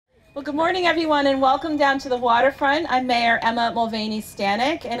Well, good morning, everyone, and welcome down to the Waterfront. I'm Mayor Emma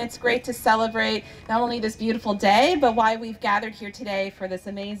Mulvaney-Stanak, and it's great to celebrate not only this beautiful day, but why we've gathered here today for this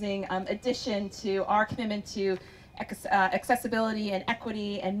amazing addition to our commitment to accessibility and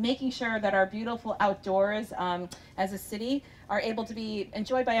equity, and making sure that our beautiful outdoors as a city are able to be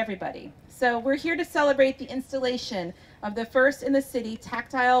enjoyed by everybody. So we're here to celebrate the installation of the first in the city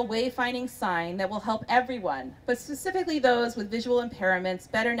tactile wayfinding sign that will help everyone, but specifically those with visual impairments,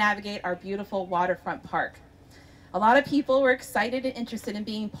 better navigate our beautiful waterfront park. A lot of people were excited and interested in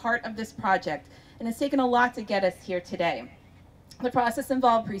being part of this project, and it's taken a lot to get us here today. The process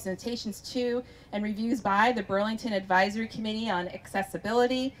involved presentations to and reviews by the Burlington Advisory Committee on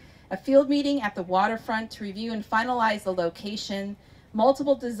Accessibility, a field meeting at the waterfront to review and finalize the location,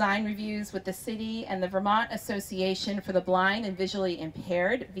 multiple design reviews with the city and the Vermont Association for the Blind and Visually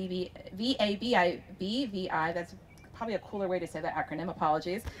Impaired, VABVI, that's probably a cooler way to say that acronym,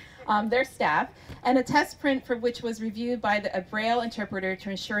 apologies, their staff, and a test print for which was reviewed by a Braille interpreter to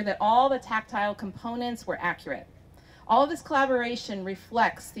ensure that all the tactile components were accurate. All of this collaboration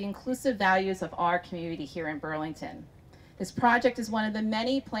reflects the inclusive values of our community here in Burlington. This project is one of the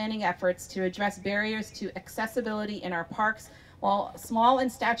many planning efforts to address barriers to accessibility in our parks. While small in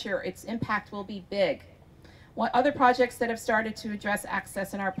stature, its impact will be big. What other projects that have started to address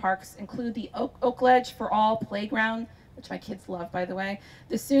access in our parks include the Oak Ledge for All playground, which my kids love, by the way,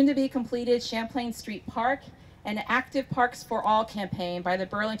 the soon-to-be completed Champlain Street Park, and an Active Parks for All campaign by the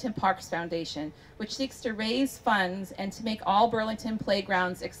Burlington Parks Foundation, which seeks to raise funds and to make all Burlington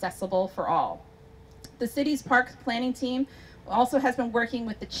playgrounds accessible for all. The city's parks planning team also has been working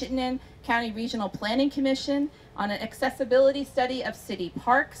with the Chittenden County Regional Planning Commission on an accessibility study of city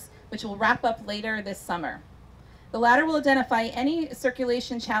parks, which will wrap up later this summer. The latter will identify any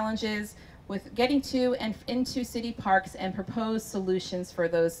circulation challenges with getting to and into city parks and propose solutions for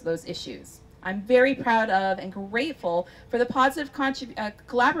those issues. I'm very proud of and grateful for the positive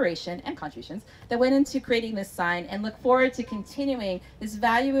collaboration and contributions that went into creating this sign, and look forward to continuing this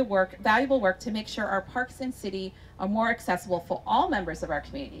valuable work to make sure our parks and city are more accessible for all members of our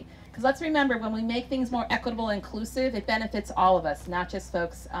community. Because let's remember, when we make things more equitable and inclusive, it benefits all of us, not just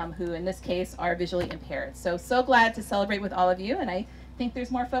folks who in this case are visually impaired. So glad to celebrate with all of you, and I think there's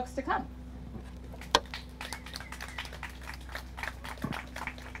more folks to come.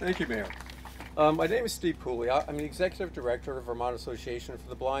 Thank you, Mayor. My name is Steve Pooley. I'm the Executive Director of Vermont Association for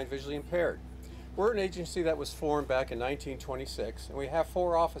the Blind and Visually Impaired. We're an agency that was formed back in 1926, and we have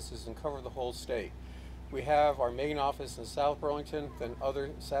 4 offices and cover the whole state. We have our main office in South Burlington, then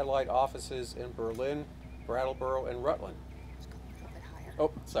other satellite offices in Berlin, Brattleboro, and Rutland. A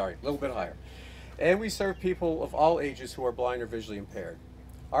little bit higher. And we serve people of all ages who are blind or visually impaired.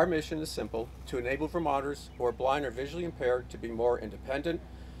 Our mission is simple: to enable Vermonters who are blind or visually impaired to be more independent,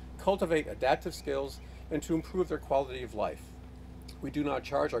 cultivate adaptive skills, and to improve their quality of life. We do not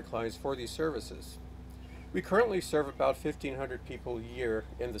charge our clients for these services. We currently serve about 1,500 people a year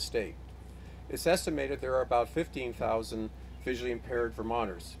in the state. It's estimated there are about 15,000 visually impaired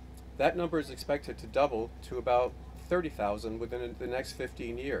Vermonters. That number is expected to double to about 30,000 within the next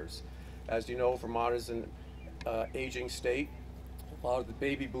 15 years. As you know, Vermont is an aging state. A lot of the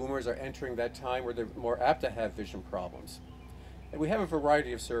baby boomers are entering that time where they're more apt to have vision problems. And we have a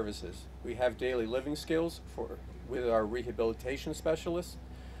variety of services. We have daily living skills with our rehabilitation specialists.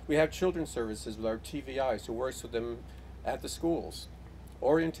 We have children's services with our TVIs who works with them at the schools.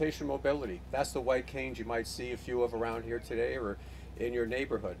 Orientation mobility, that's the white canes you might see a few of around here today or in your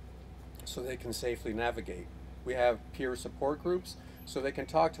neighborhood, so they can safely navigate. We have peer support groups so they can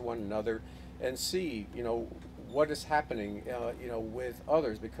talk to one another and see, what is happening, with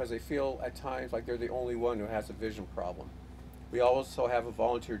others, because they feel at times like they're the only one who has a vision problem. We also have a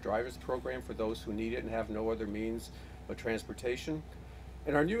volunteer drivers program for those who need it and have no other means of transportation.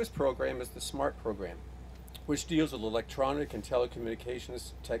 And our newest program is the SMART program, which deals with electronic and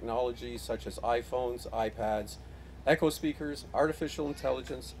telecommunications technologies such as iPhones, iPads, echo speakers, artificial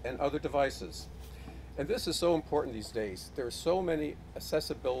intelligence, and other devices. And this is so important these days. There are so many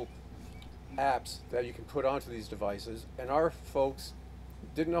accessible apps that you can put onto these devices, and our folks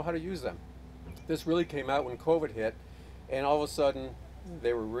didn't know how to use them. This really came out when COVID hit, and all of a sudden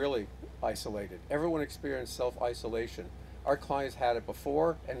they were really isolated. Everyone experienced self-isolation. Our clients had it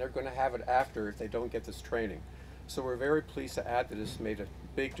before, and they're going to have it after if they don't get this training. So we're very pleased to add that this made a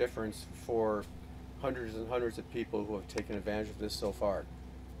big difference for hundreds and hundreds of people who have taken advantage of this so far.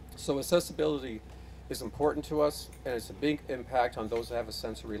 So accessibility is important to us, and it's a big impact on those that have a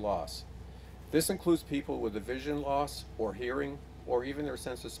sensory loss. This includes people with a vision loss or hearing or even their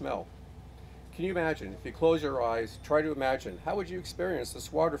sense of smell. Can you imagine, if you close your eyes, try to imagine, how would you experience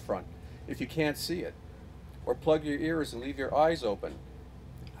this waterfront if you can't see it? Or plug your ears and leave your eyes open.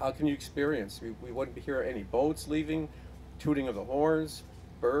 How can you experience? We wouldn't hear any boats leaving, tooting of the horns,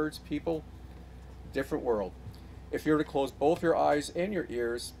 birds, people. Different world. If you were to close both your eyes and your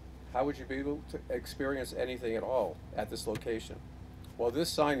ears, how would you be able to experience anything at all at this location? Well,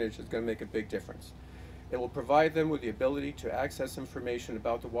 this signage is going to make a big difference. It will provide them with the ability to access information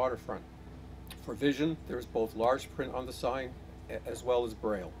about the waterfront. For vision, there is both large print on the sign as well as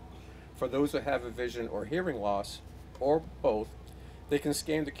Braille. For those who have a vision or hearing loss, or both, they can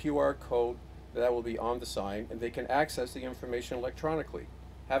scan the QR code that will be on the sign, and they can access the information electronically,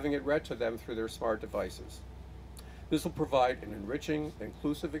 having it read to them through their smart devices. This will provide an enriching,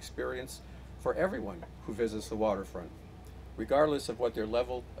 inclusive experience for everyone who visits the waterfront, regardless of what their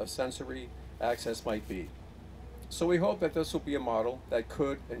level of sensory access might be. So we hope that this will be a model that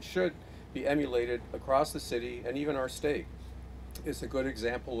could and should be emulated across the city and even our state. It's a good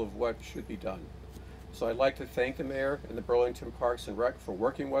example of what should be done. So I'd like to thank the mayor and the Burlington Parks and Rec for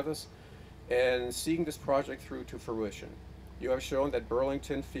working with us and seeing this project through to fruition. You have shown that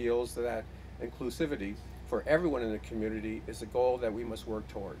Burlington feels that inclusivity for everyone in the community is a goal that we must work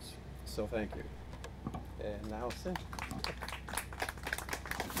towards. So thank you. And now Cindy.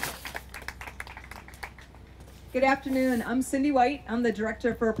 Good afternoon. I'm Cindy White. I'm the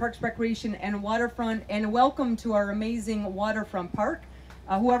Director for Parks, Recreation, and Waterfront, and welcome to our amazing Waterfront Park.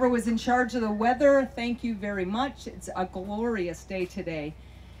 Whoever was in charge of the weather, thank you very much. It's a glorious day today.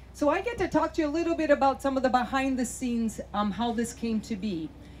 So I get to talk to you a little bit about some of the behind the scenes, how this came to be.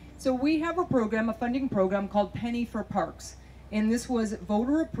 So we have a program, a funding program called Penny for Parks. And this was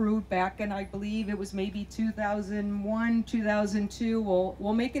voter approved back in, I believe it was maybe 2001, 2002.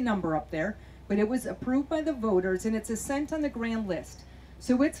 We'll make a number up there. But it was approved by the voters, and it's a cent on the grand list.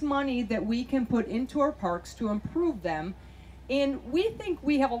 So it's money that we can put into our parks to improve them. And we think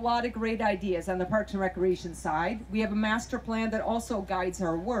we have a lot of great ideas on the Parks and Recreation side. We have a master plan that also guides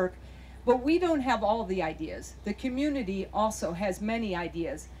our work, but we don't have all the ideas. The community also has many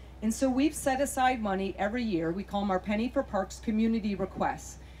ideas. And so we've set aside money every year. We call them our Penny for Parks community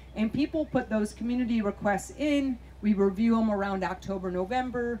requests. And people put those community requests in. We review them around October,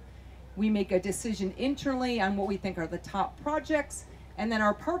 November. We make a decision internally on what we think are the top projects, and then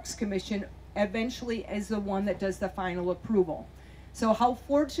our Parks Commission eventually is the one that does the final approval. So how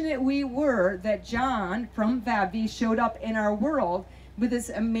fortunate we were that John from VABVI showed up in our world with this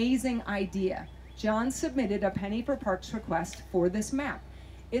amazing idea. John submitted a Penny for Parks request for this map.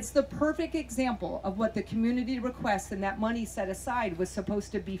 It's the perfect example of what the community request and that money set aside was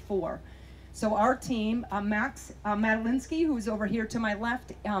supposed to be for. So our team, Max Madalinsky, who's over here to my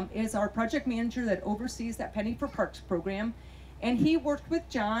left, is our project manager that oversees that Penny for Parks program. And he worked with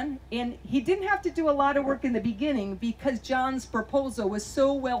John, and he didn't have to do a lot of work in the beginning because John's proposal was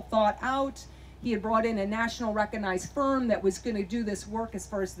so well thought out. He had brought in a national recognized firm that was going to do this work as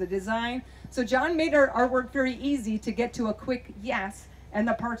far as the design. So John made our work very easy to get to a quick yes, and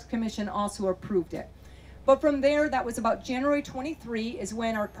the Parks Commission also approved it. But from there, that was about January 23 is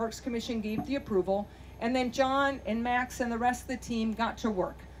when our Parks Commission gave the approval. And then John and Max and the rest of the team got to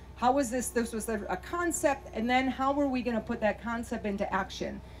work. How was this? This was a concept, and then how were we going to put that concept into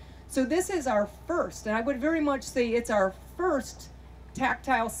action? So this is our first, and I would very much say it's our first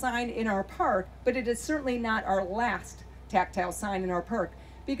tactile sign in our park, but it is certainly not our last tactile sign in our park.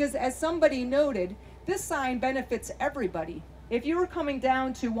 Because as somebody noted, this sign benefits everybody. If you were coming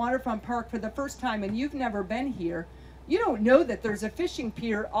down to Waterfront Park for the first time and you've never been here, you don't know that there's a fishing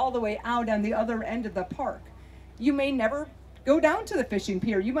pier all the way out on the other end of the park. You may never go down to the fishing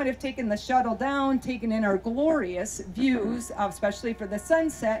pier. You might have taken the shuttle down, taken in our glorious views, especially for the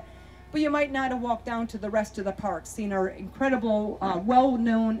sunset, but you might not have walked down to the rest of the park, seen our incredible,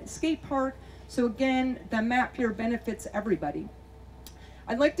 well-known skate park. So again, the map here benefits everybody.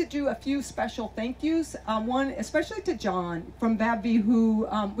 I'd like to do a few special thank yous. One, especially to John from VABVI, who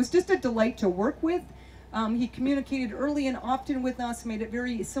was just a delight to work with. He communicated early and often with us, made it a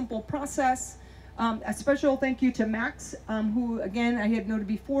very simple process. A special thank you to Max, who, again, I had noted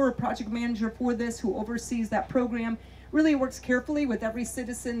before, a project manager for this, who oversees that program, really works carefully with every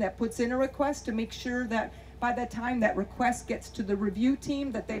citizen that puts in a request to make sure that by the time that request gets to the review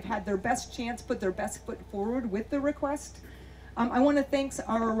team, that they've had their best chance, put their best foot forward with the request. I want to thank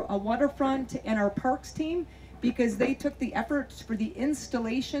our Waterfront and our Parks team because they took the effort for the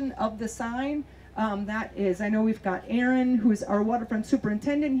installation of the sign. That is, I know we've got Aaron, who's our Waterfront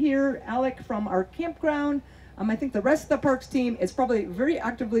superintendent here, Alec from our campground. I think the rest of the Parks team is probably very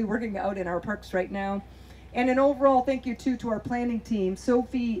actively working out in our parks right now. And an overall thank you too to our planning team.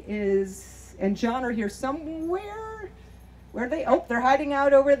 Sophie is and John are here somewhere. Where are they? Oh, they're hiding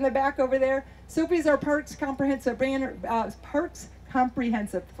out over in the back over there. Sophie's our Parks Comprehensive Planner,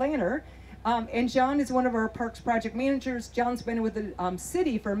 and John is one of our Parks Project Managers. John's been with the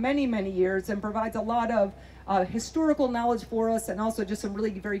city for many, many years and provides a lot of historical knowledge for us, and also just some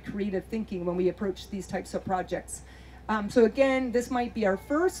really very creative thinking when we approach these types of projects. So again, this might be our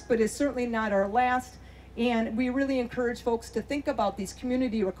first, but it's certainly not our last. And we really encourage folks to think about these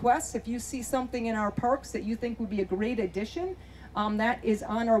community requests. If you see something in our parks that you think would be a great addition, that is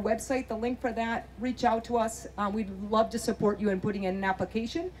on our website, the link for that. Reach out to us. We'd love to support you in putting in an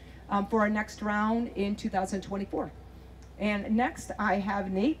application for our next round in 2024. And next, I have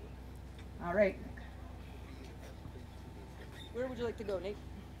Nate. All right. Where would you like to go, Nate?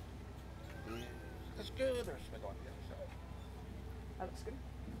 That's good. Or should I go on the other side? That looks good.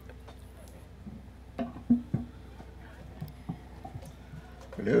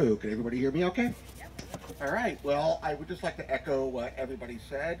 Hello, can everybody hear me okay? All right, well, I would just like to echo what everybody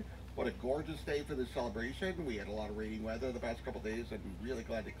said. What a gorgeous day for this celebration. We had a lot of rainy weather the past couple days, and I'm really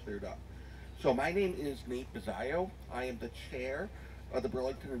glad it cleared up. So my name is Nate Bizzaio. I am the chair of the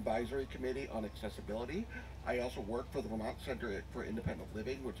Burlington Advisory Committee on Accessibility. I also work for the Vermont Center for Independent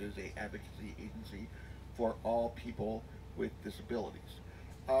Living, which is an advocacy agency for all people with disabilities.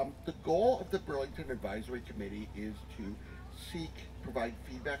 The goal of the Burlington Advisory Committee is to provide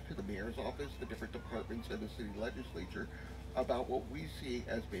feedback to the mayor's office, the different departments, and the city legislature about what we see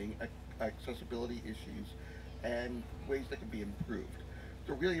as being accessibility issues and ways that can be improved.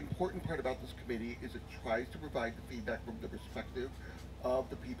 The really important part about this committee is it tries to provide the feedback from the perspective of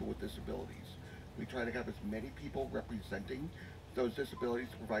the people with disabilities. We try to have as many people representing those disabilities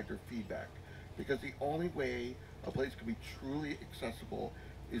to provide their feedback, because the only way a place can be truly accessible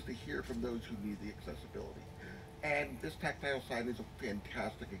is to hear from those who need the accessibility. And this tactile sign is a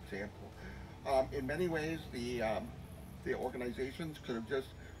fantastic example. In many ways, the organizations could have just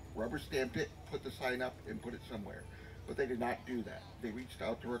rubber stamped it, put the sign up, and put it somewhere. But they did not do that. They reached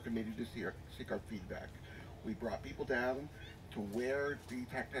out to our committee to seek our feedback. We brought people down to where the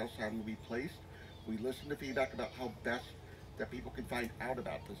tactile sign will be placed. We listened to feedback about how best that people can find out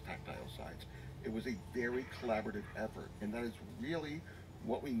about this tactile signs. It was a very collaborative effort, and that is really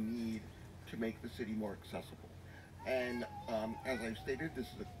what we need to make the city more accessible. And as I've stated, this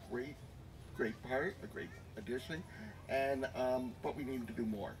is a great part, a great addition, and but we need to do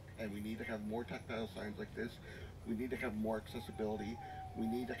more, and we need to have more tactile signs like this. We need to have more accessibility. We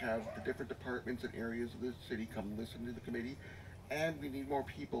need to have the different departments and areas of the city come listen to the committee, and we need more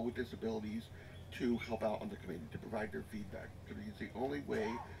people with disabilities to help out on the committee, to provide their feedback, because the only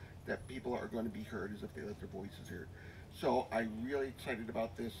way that people are going to be heard is if they let their voices heard. So I'm really excited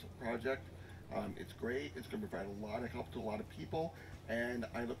about this project. It's great. It's going to provide a lot of help to a lot of people, and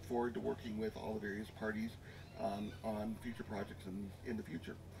I look forward to working with all the various parties on future projects in the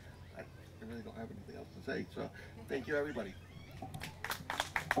future. I really don't have anything else to say, so thank you, everybody.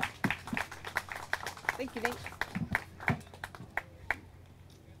 Thank you, Nate.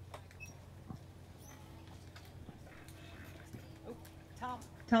 Oh,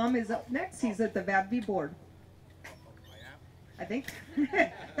 Tom is up next. He's at the VABVI board. I think.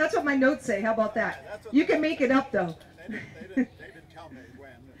 That's what my notes say. How about that? You can make it up, though. They didn't tell me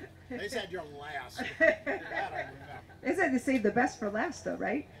when. They said you're last. That I remember. They said to save the best for last, though,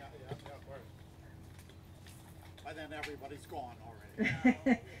 right? Yeah, by then everybody's gone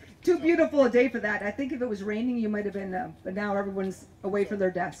already. Too beautiful a day for that. I think if it was raining, you might have been, but now everyone's away from their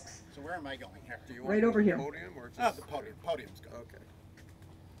desks. So where am I going here? Do you Right want over here. The podium or just... Oh, the podium. Podium's good. Okay.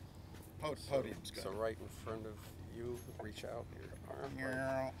 Podium's good. So right in front of you, reach out your arm.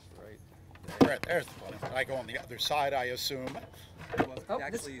 Yeah. Right. There's the podium. I go on the other side, I assume. Well, Oh,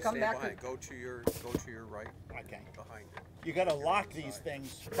 actually, come stay back behind. Go to your right. Okay. Behind it. You got to lock these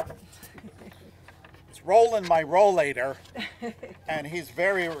things. It's Roland, my rollator, and he's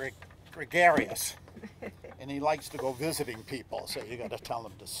very gregarious, and he likes to go visiting people. So you got to tell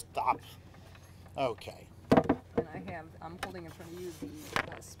him to stop. Okay. And I'm holding in front of you the.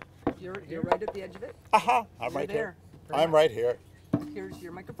 You're right at the edge of it. I'm You're right there. here. I'm right here. Here's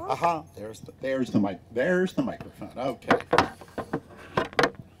your microphone. There's the mic. There's the microphone. Okay.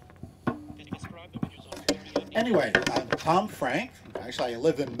 Anyway, I'm Tom Frank. Actually, I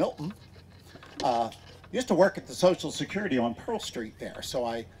live in Milton. Used to work at the Social Security on Pearl Street there, so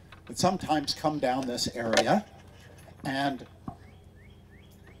I would sometimes come down this area. And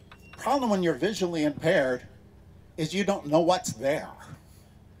problem when you're visually impaired is you don't know what's there.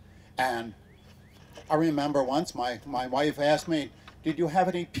 And I remember once my wife asked me, "Did you have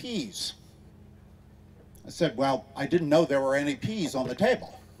any peas?" I said, "Well, I didn't know there were any peas on the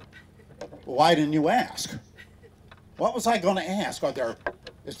table." Why didn't you ask? What was I going to ask?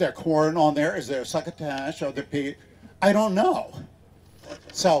 Is there corn on there? Is there succotash? Are there peas? I don't know.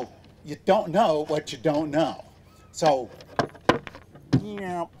 So you don't know what you don't know. So,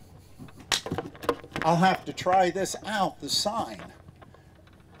 yeah, I'll have to try this out, the sign.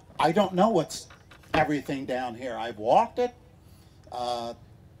 I don't know what's everything down here. I've walked it.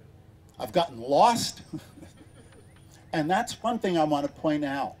 I've gotten lost. And that's one thing I want to point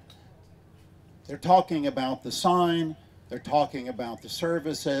out. They're talking about the sign. They're talking about the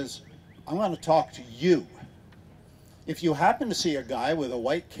services. I want to talk to you. If you happen to see a guy with a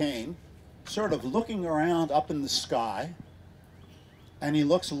white cane sort of looking around up in the sky and he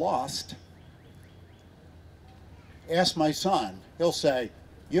looks lost, ask my son. He'll say,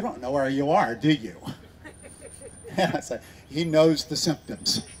 "You don't know where you are, do you?" And I say, he knows the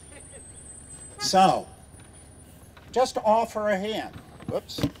symptoms. So, just offer a hand.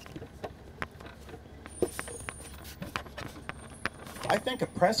 Whoops. I think a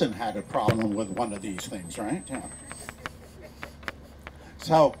president had a problem with one of these things, right? Yeah.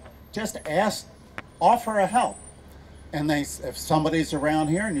 So, just ask, offer a help. And if somebody's around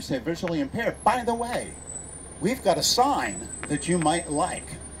here and you say visually impaired, by the way, we've got a sign that you might like.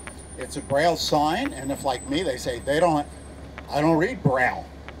 It's a Braille sign, and if like me, they say I don't read Braille.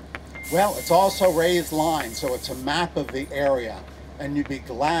 Well, it's also raised lines, so it's a map of the area, and you'd be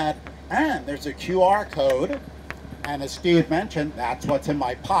glad. And there's a QR code, and as Steve mentioned, that's what's in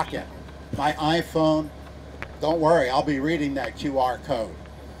my pocket. My iPhone, don't worry, I'll be reading that QR code.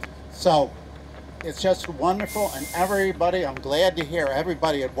 So it's just wonderful, and everybody, I'm glad to hear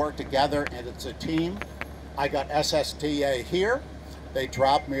everybody had worked together, and it's a team. I got SSTA here. They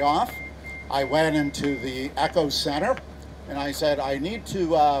dropped me off. I went into the Echo Center, and I said, I need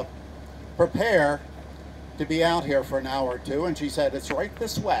to prepare to be out here for an hour or two. And she said, it's right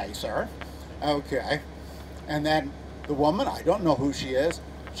this way, sir. Okay. And then the woman, I don't know who she is,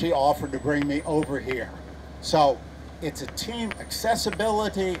 she offered to bring me over here. So it's a team.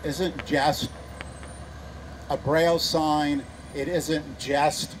 Accessibility isn't just a Braille sign. It isn't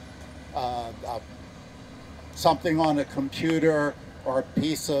just something on a computer or a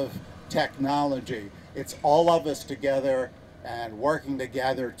piece of technology. It's all of us together and working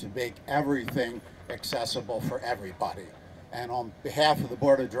together to make everything accessible for everybody. And on behalf of the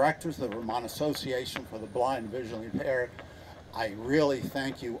Board of Directors of the Vermont Association for the Blind and Visually Impaired, I really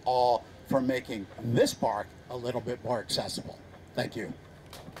thank you all for making this park a little bit more accessible. Thank you.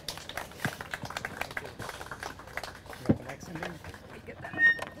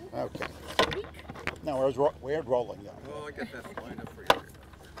 Okay. Now, where's Roland go? Oh, I get that lined up for you.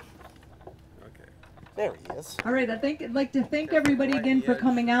 Okay. There he is. All right, I'd like to thank everybody again for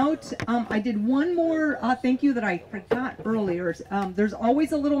coming out. I did one more thank you that I forgot earlier. There's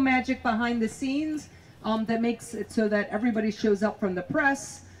always a little magic behind the scenes that makes it so that everybody shows up from the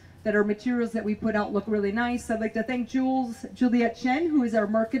press, that our materials that we put out look really nice. I'd like to thank Juliet Chen, who is our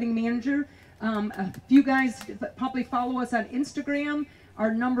marketing manager. A few guys probably follow us on Instagram.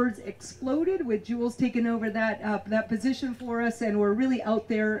 Our numbers exploded with Jules taking over that position for us, and we're really out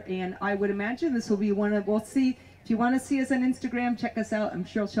there. And I would imagine this will be we'll see. If you want to see us on Instagram, check us out. I'm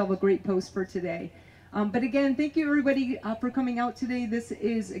sure she'll have a great post for today. But again, thank you everybody for coming out today. This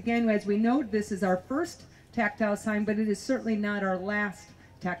is, again, as we note, this is our first tactile sign, but it is certainly not our last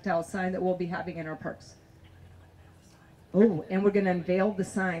tactile sign that we'll be having in our parks. Oh, and we're going to unveil the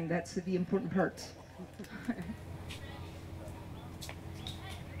sign. That's the important part.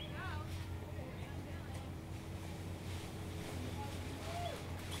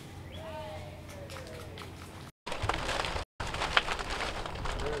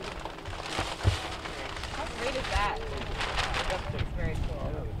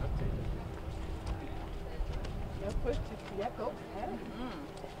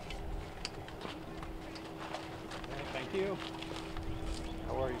 Thank you.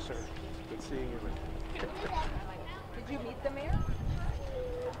 How are you, sir? Good seeing you. Did you meet the mayor?